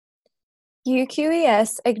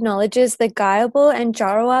UQES acknowledges the Gayabul and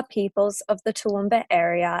Jarowair peoples of the Toowoomba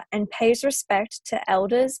area and pays respect to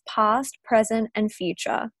elders past, present and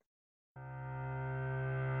future.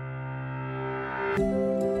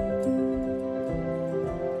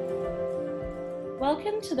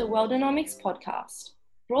 Welcome to the Worldonomics podcast,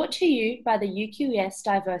 brought to you by the UQES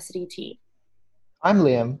Diversity Team. I'm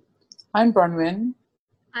Liam. I'm Bronwyn.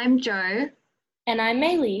 I'm Jo. And I'm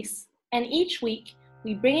Maylise, and each week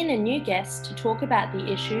we bring in a new guest to talk about the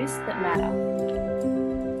issues that matter.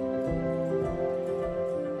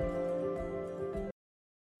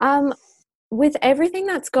 With everything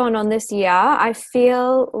that's gone on this year, I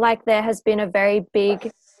feel like there has been a very big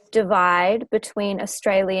divide between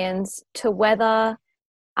Australians to whether,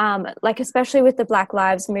 especially with the Black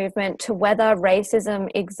Lives Movement, to whether racism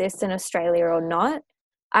exists in Australia or not.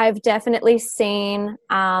 I've definitely seen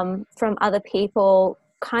from other people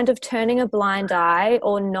kind of turning a blind eye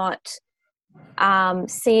or not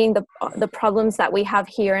seeing the problems that we have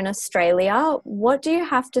here in Australia. What do you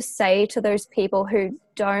have to say to those people who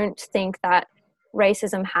don't think that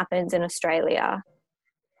racism happens in Australia?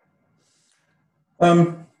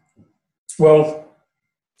 Well,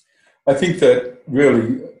 I think that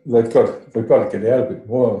really they've got to get out a bit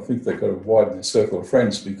more. I think they've got to widen their circle of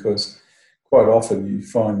friends, because quite often you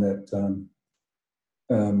find that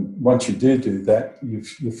once you do that, you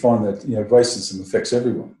find that racism affects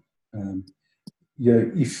everyone.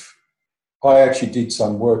 If I actually did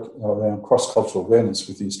some work around cross-cultural awareness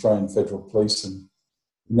with the Australian Federal Police and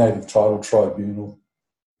Native Title Tribunal,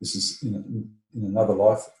 this is in another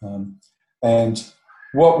life, and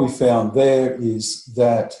what we found there is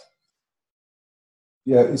that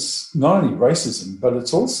it's not only racism, but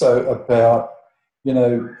it's also about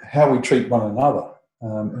how we treat one another,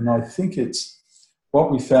 and I think it's what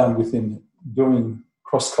we found within doing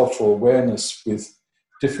cross-cultural awareness with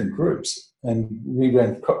different groups, and we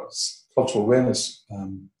ran cultural awareness,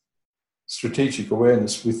 strategic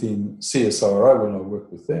awareness within CSIRO when I worked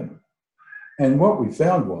with them. And what we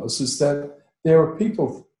found is that there are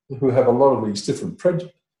people who have a lot of these different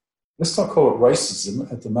prejudices. Let's not call it racism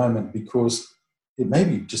at the moment, because it may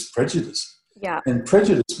be just prejudice. Yeah. And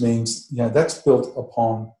prejudice means, that's built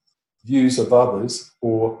upon views of others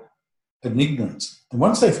or an ignorance. And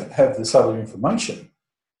once they have this other information,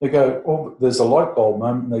 they go, oh, there's a light bulb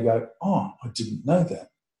moment, and they go, oh, I didn't know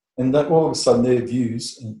that. And that all of a sudden their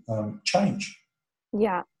views change.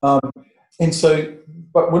 Yeah. And so,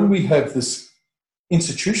 but when we have this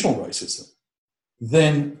institutional racism,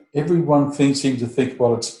 then everyone seems to think,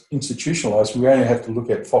 well, it's institutionalized. We only have to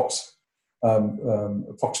look at Fox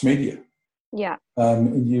Media. Yeah.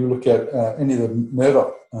 And you look at any of the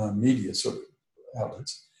Murdoch media sort of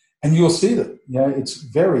outlets, and you'll see that it's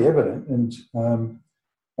very evident, and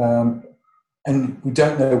we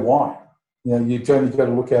don't know why. You've only got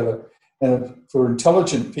to look at it. And for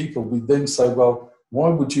intelligent people, we then say, well, why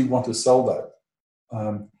would you want to sell that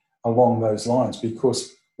along those lines?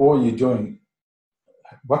 Because all you're doing,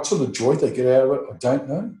 what sort of joy they get out of it, I don't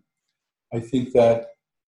know. I think that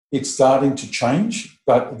it's starting to change,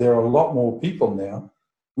 but there are a lot more people now.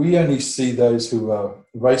 We only see those who are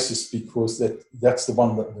racist because that's the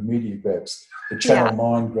one that the media grabs, the Channel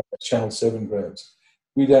 9 grabs, Channel 7 grabs.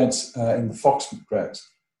 We don't, and the Fox grabs.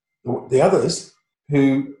 The others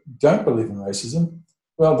who don't believe in racism,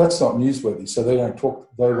 well, that's not newsworthy, so they won't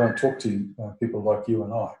talk to people like you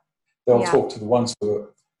and I. They'll talk to the ones who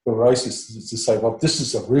are racist to say, well, this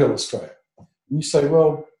is a real Australia. And you say,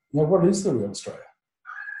 well, what is the real Australia?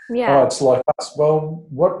 Yeah. Oh, it's like us. Well,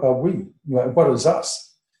 what are we? What is us?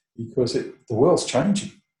 Because the world's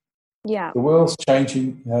changing. Yeah. The world's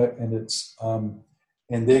changing, and it's and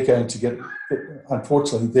they're going to get.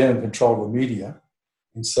 Unfortunately, they're in control of the media,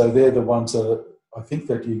 and so they're the ones that I think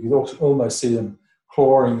that you could almost see them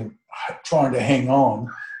clawing and trying to hang on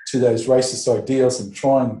to those racist ideals and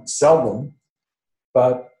try and sell them.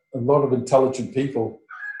 But a lot of intelligent people,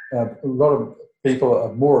 are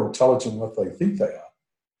more intelligent than what they think they are.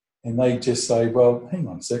 And they just say, well, hang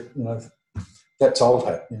on a sec, that's old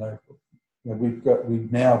hat.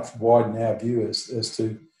 We've now widened our view as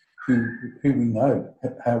to who we know,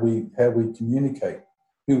 how we communicate,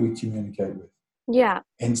 who we communicate with. Yeah.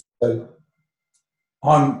 And so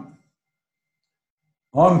I'm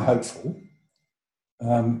hopeful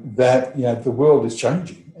that the world is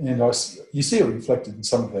changing, and you see it reflected in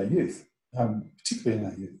some of our youth, particularly in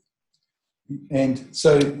our youth. And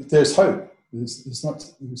so there's hope.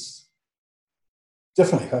 There's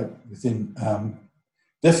definitely hope within,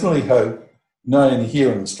 definitely hope not only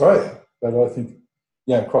here in Australia, but I think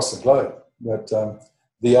across the globe. That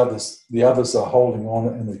the others are holding on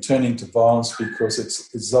and they're turning to violence because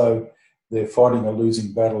it's as though they're fighting a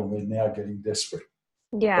losing battle and they're now getting desperate.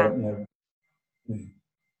 Yeah. But, you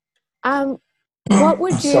know, what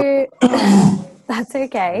would you? That's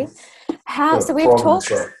okay. So we've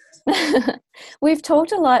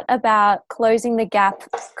talked a lot about closing the gap,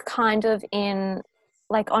 kind of in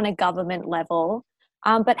like on a government level.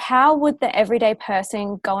 But how would the everyday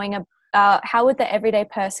person go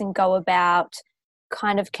about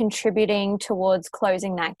kind of contributing towards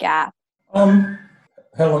closing that gap? How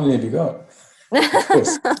long have you got?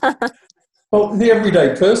 Well, the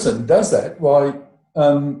everyday person does that by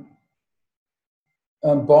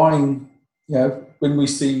buying, you know, when we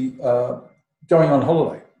see going on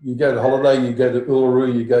holiday. You go to holiday, you go to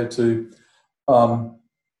Uluru, you go to, you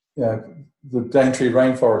know, the Daintree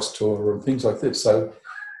Rainforest Tour and things like this. So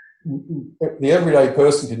the everyday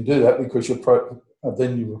person can do that because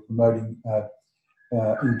then you're promoting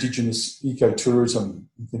Indigenous ecotourism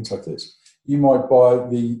and things like this. You might buy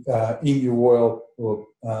the emu oil or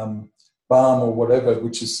balm or whatever,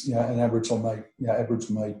 which is, you know, an Aboriginal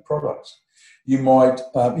made products. You might,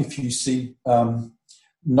 if you see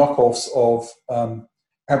knockoffs of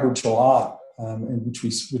Aboriginal art, which we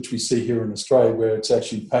see here in Australia, where it's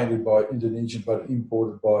actually painted by Indonesian but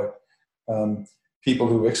imported by people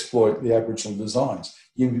who exploit the Aboriginal designs.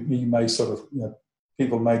 You may sort of, you know,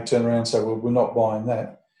 people may turn around and say, well, we're not buying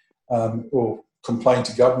that, or complain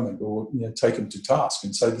to government, or, you know, take them to task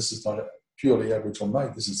and say this is not a purely Aboriginal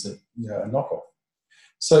made. This is a knockoff.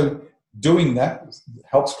 So doing that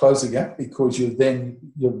helps close the gap because you're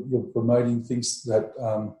promoting things that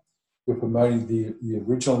you're promoting the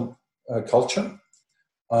original culture.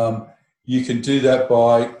 You can do that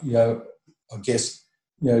by, you know, I guess,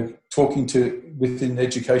 you know, talking to within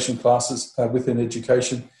education classes, within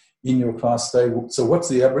education in your class today. So what's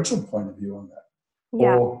the Aboriginal point of view on that?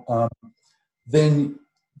 Yeah. Or then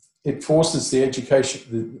it forces the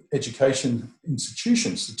education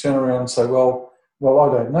institutions to turn around and say, well, I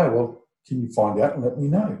don't know. Well, can you find out and let me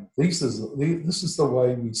know? This is the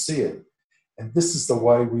way we see it, and this is the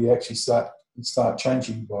way we actually start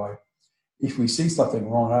changing by. If we see something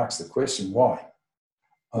wrong, ask the question why.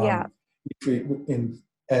 Yeah. UQ,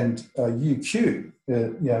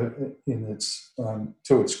 you know, in its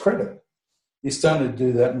to its credit, is starting to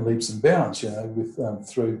do that in leaps and bounds. You know, with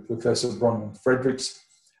through Professor Bronwyn Fredericks,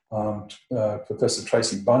 Professor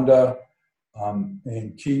Tracy Bunda,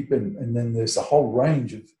 and Keep, and then there's a whole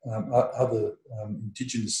range of other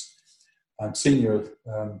Indigenous senior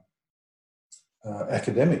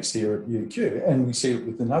academics here at UQ, and we see it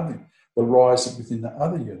within the rise within the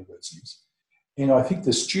other universities. And I think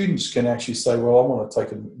the students can actually say, well, I want to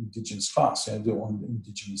take an Indigenous class, you know, do it on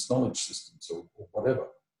Indigenous knowledge systems or whatever.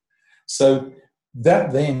 So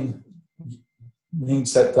that then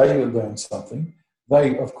means that they learn something.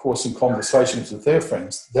 They, of course, in conversations with their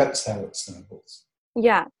friends, that's how it snowballs.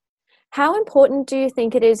 Yeah. How important do you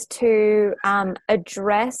think it is to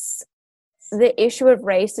address the issue of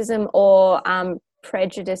racism or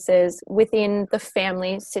prejudices within the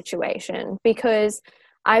family situation? Because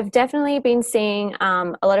I've definitely been seeing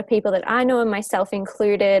a lot of people that I know, and myself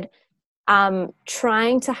included,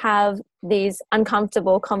 trying to have these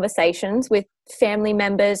uncomfortable conversations with family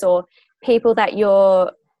members or people that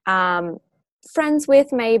you're friends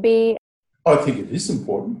with, maybe. I think it is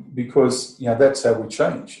important because, you know, that's how we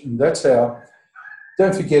change, and that's how.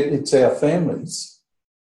 Don't forget, it's our families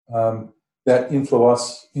that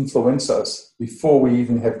influence us before we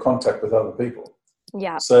even have contact with other people.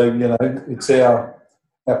 Yeah. So, you know, it's our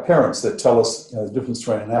parents that tell us, you know, the difference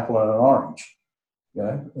between an apple and an orange, you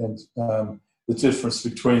know, and the difference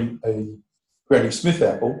between a Granny Smith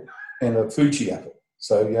apple and a Fuji apple.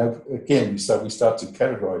 So, you know, again, so we start to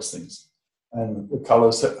categorise things, and the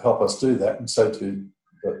colours help us do that, and so do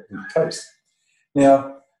the taste.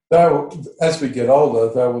 Now, as we get older,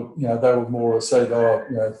 they will more say, oh,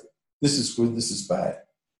 you know, this is good, this is bad,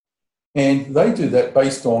 and they do that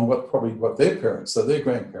based on what their parents, so their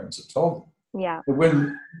grandparents have told them. Yeah. But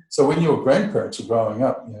when your grandparents were growing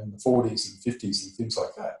up, you know, in the 40s and 50s and things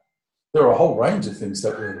like that, there are a whole range of things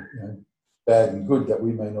that were, you know, bad and good that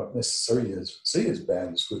we may not necessarily see as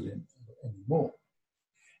bad as good anymore.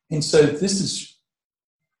 And so this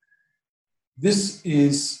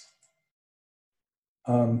is,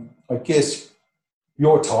 I guess,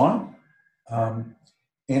 your time.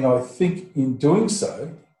 And I think in doing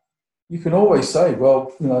so, you can always say,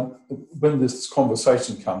 well, you know, when this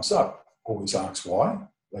conversation comes up, always ask why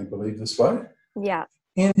they believe this way. Yeah.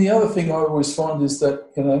 And the other thing I always find is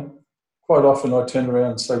that, you know, quite often I turn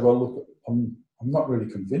around and say, well, look, I'm not really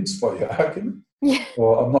convinced by your argument,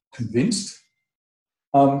 or I'm not convinced.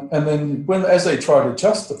 And then as they try to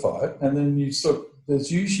justify it, and then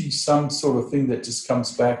there's usually some sort of thing that just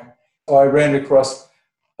comes back. I ran across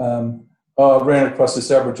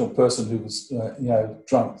this Aboriginal person who was,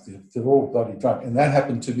 drunk. They're all bloody drunk. And that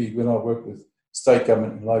happened to me when I worked with state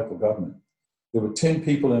government and local government. There were 10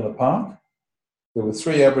 people in a park. There were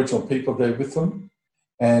 3 Aboriginal people there with them,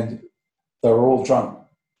 and they were all drunk.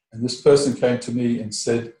 And this person came to me and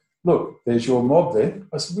said, look, there's your mob there.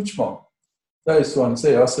 I said, which mob? Those ones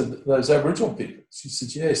there. I said, those Aboriginal people. She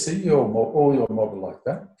said, yeah, see, all your mob are like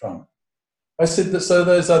that, drunk. I said, so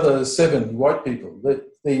those other 7 white people,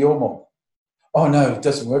 they're your mob. Oh, no, it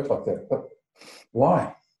doesn't work like that. But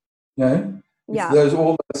why? Yeah.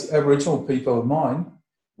 All those Aboriginal people are mine,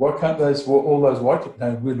 why can't all those white people?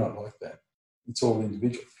 No, we're not like that. It's all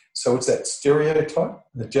individual. So it's that stereotype,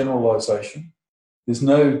 the generalisation. There's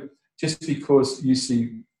no, just because you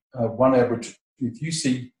see one Aboriginal, if you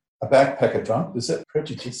see a backpacker drunk, does that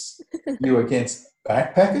prejudice you against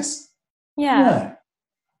backpackers? Yeah.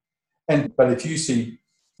 No. But if you see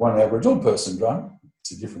one Aboriginal person drunk,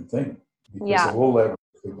 it's a different thing, because all Aboriginal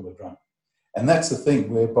people are drunk. And that's the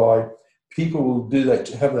thing whereby people will do that,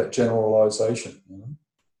 have that generalisation.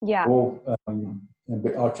 Yeah. Or, and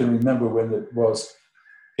I can remember when it was,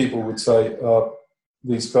 people would say,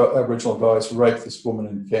 these Aboriginal guys raped this woman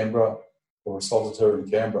in Canberra or assaulted her in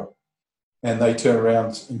Canberra. And they turn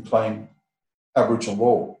around and claim Aboriginal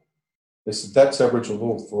law. They said, that's Aboriginal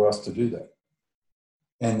law for us to do that.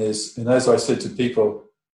 And as I said to people,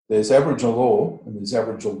 there's Aboriginal law and there's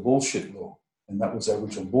Aboriginal bullshit law. And that was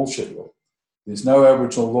Aboriginal bullshit law. There's no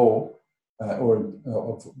Aboriginal law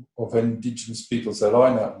of Indigenous peoples that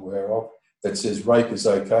I know aware of that says rape is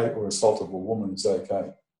okay or assault of a woman is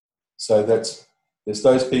okay. So there's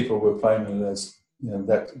those people who are claiming it as,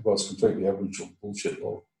 that was completely Aboriginal bullshit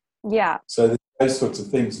law. Yeah. So there's those sorts of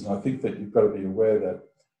things, and I think that you've got to be aware that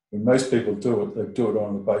when most people do it, they do it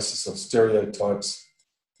on the basis of stereotypes,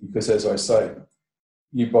 because, as I say,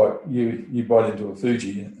 you bite into a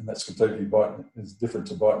Fuji, and that's completely it's different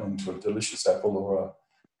to biting into a delicious apple or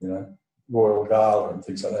a Royal Gala and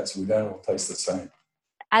things like that. So we don't all taste the same.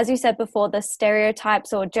 As you said before, the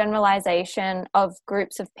stereotypes or generalization of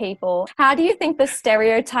groups of people. How do you think the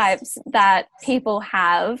stereotypes that people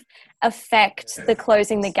have affect the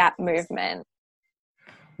Closing the Gap movement?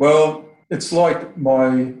 Well, it's like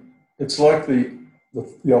the 40s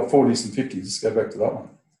and 50s. Let's go back to that one.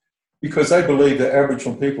 Because they believed that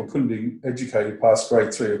Aboriginal people couldn't be educated past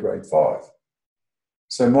grade 3 or grade 5.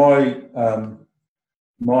 So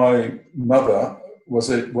my mother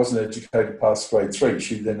wasn't educated past grade 3.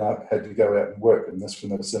 She then had to go out and work, and that's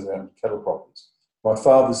when they sent her out in cattle properties. My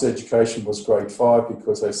father's education was grade 5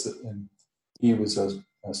 because he was a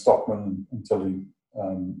stockman until he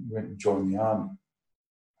went and joined the army.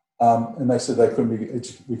 And they said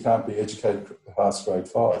we can't be educated past grade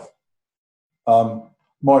 5.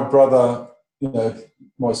 My brother,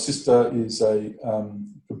 my sister is a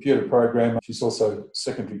computer programmer. She's also a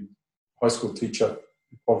secondary high school teacher,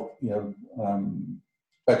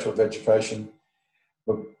 Bachelor of Education.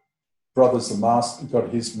 My brother's got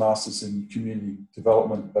his master's in community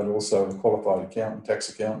development, but also a qualified accountant, tax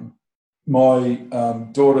accountant. My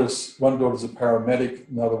one daughter's a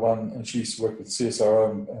paramedic, another one, and she used to work with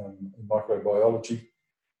CSIRO in microbiology.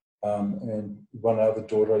 And one other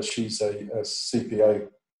daughter, she's a CPA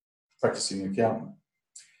practicing accountant.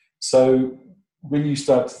 So when you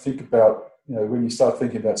start to think about,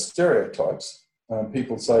 thinking about stereotypes,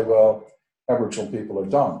 people say, well, Aboriginal people are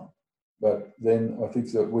dumb. But then I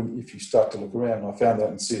think that if you start to look around, I found that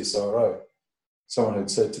in CSIRO, someone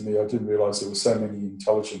had said to me, I didn't realise there were so many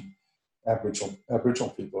intelligent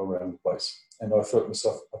Aboriginal people around the place. And I thought to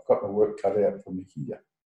myself, I've got my work cut out for me here.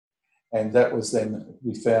 And that was then,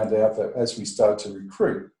 we found out that as we started to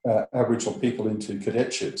recruit Aboriginal people into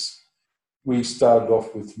cadetships, we started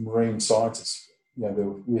off with marine scientists.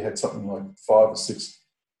 We had something like 5 or 6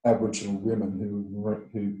 Aboriginal women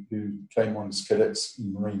who came on as cadets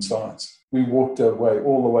in marine science. We walked our way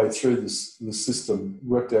all the way through the system,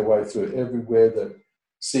 worked our way through everywhere that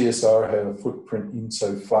CSIRO had a footprint in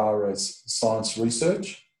so far as science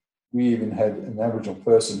research. We even had an Aboriginal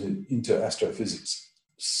person into astrophysics.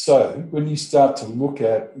 So when you start to look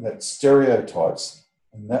at that stereotypes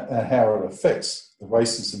and how it affects the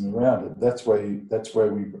racism around it, that's what it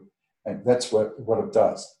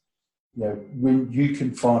does. When you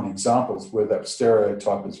can find examples where that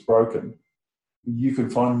stereotype is broken, you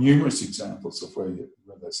can find numerous examples of where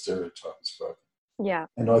that stereotype is broken. Yeah.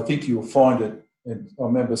 And I think you'll find it. And I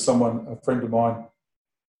remember a friend of mine,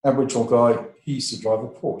 Aboriginal guy, he used to drive a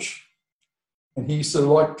Porsche. And he used to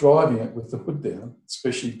like driving it with the hood down,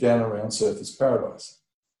 especially down around Surfers Paradise,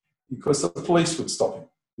 because the police would stop him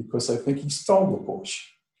because they think he stole the Porsche.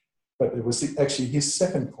 But it was actually his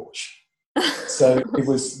second Porsche. So it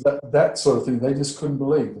was that sort of thing. They just couldn't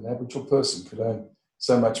believe an Aboriginal person could own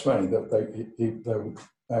so much money that they would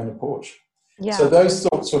own a Porsche. Yeah. So those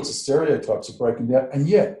sorts of stereotypes are broken down. And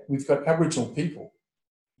yet we've got Aboriginal people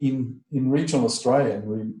in regional Australia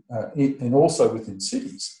and also within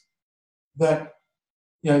cities that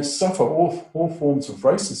suffer all forms of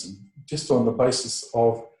racism just on the basis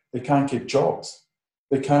of they can't get jobs.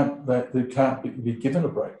 They can't be given a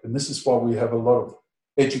break. And this is why we have a lot of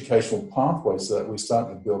educational pathways that we're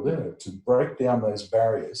starting to build in to break down those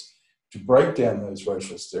barriers, to break down those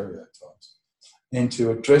racial stereotypes, and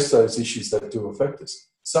to address those issues that do affect us.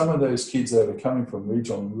 Some of those kids that are coming from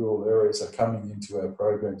regional and rural areas are coming into our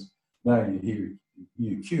programs, not only here at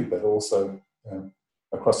UQ, but also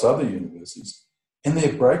across other universities. And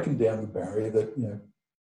they're breaking down the barrier that,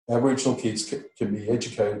 Aboriginal kids can be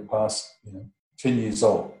educated past, 10 years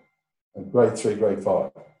old, grade 3, grade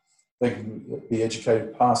 5. They can be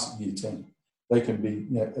educated past year 10. They can be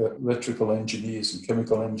electrical engineers and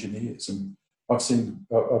chemical engineers. And I've seen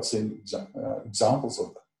examples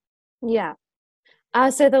of that. Yeah.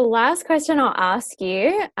 So the last question I'll ask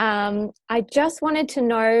you, I just wanted to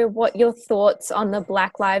know what your thoughts on the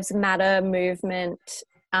Black Lives Matter movement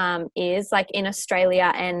is, like in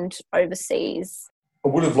Australia and overseas. I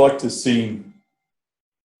would have liked to see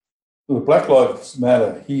the Black Lives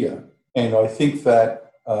Matter here, and I think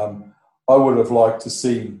that I would have liked to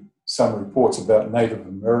see some reports about Native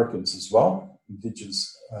Americans as well,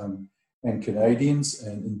 Indigenous and Canadians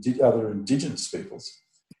and other Indigenous peoples.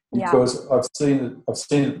 Because I've seen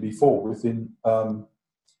it before within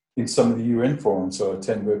in some of the UN forums I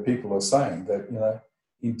attend, where people are saying that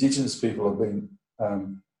Indigenous people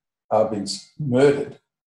are being murdered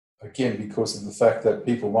again because of the fact that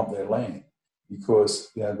people want their land.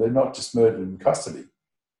 Because they're not just murdered in custody.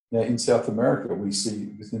 In South America, we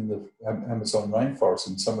see within the Amazon rainforest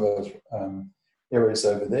and some of those areas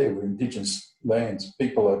over there where Indigenous lands,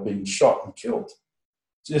 people are being shot and killed,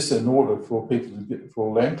 just in order for people to get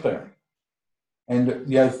for land clearing. And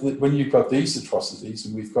when you've got these atrocities,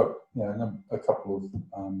 and we've got a couple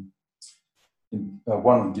of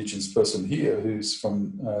one Indigenous person here who's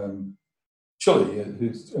from Chile,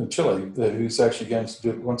 who's actually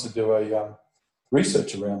wants to do a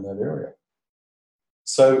research around that area.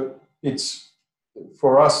 So it's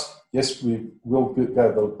for us. Yes, we will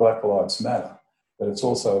go to Black Lives Matter, but it's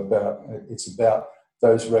also about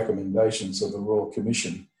those recommendations of the Royal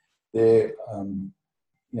Commission. They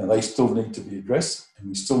still need to be addressed, and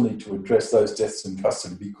we still need to address those deaths in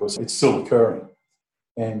custody because it's still occurring.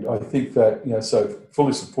 And I think that so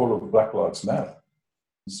fully supportive of Black Lives Matter,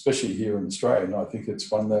 especially here in Australia. And I think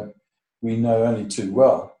it's one that we know only too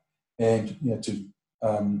well. And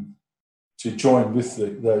to join with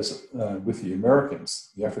the Americans,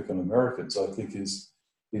 the African Americans, I think is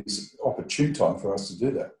opportune time for us to do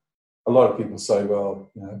that. A lot of people say, well,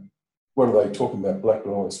 what are they talking about Black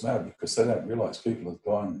Lives Matter? Because they don't realise people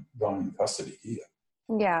are dying in custody here.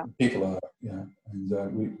 Yeah, people are,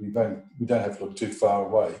 and we don't have to look too far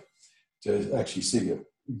away to actually see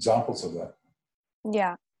examples of that.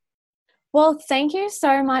 Yeah. Well, thank you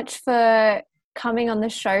so much for coming on the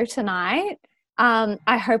show tonight.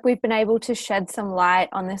 I hope we've been able to shed some light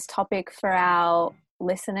on this topic for our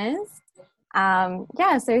listeners.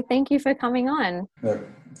 So thank you for coming on.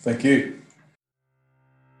 Thank you.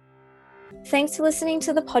 Thanks for listening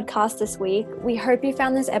to the podcast this week. We hope you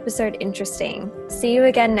found this episode interesting. See you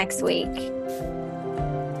again next week.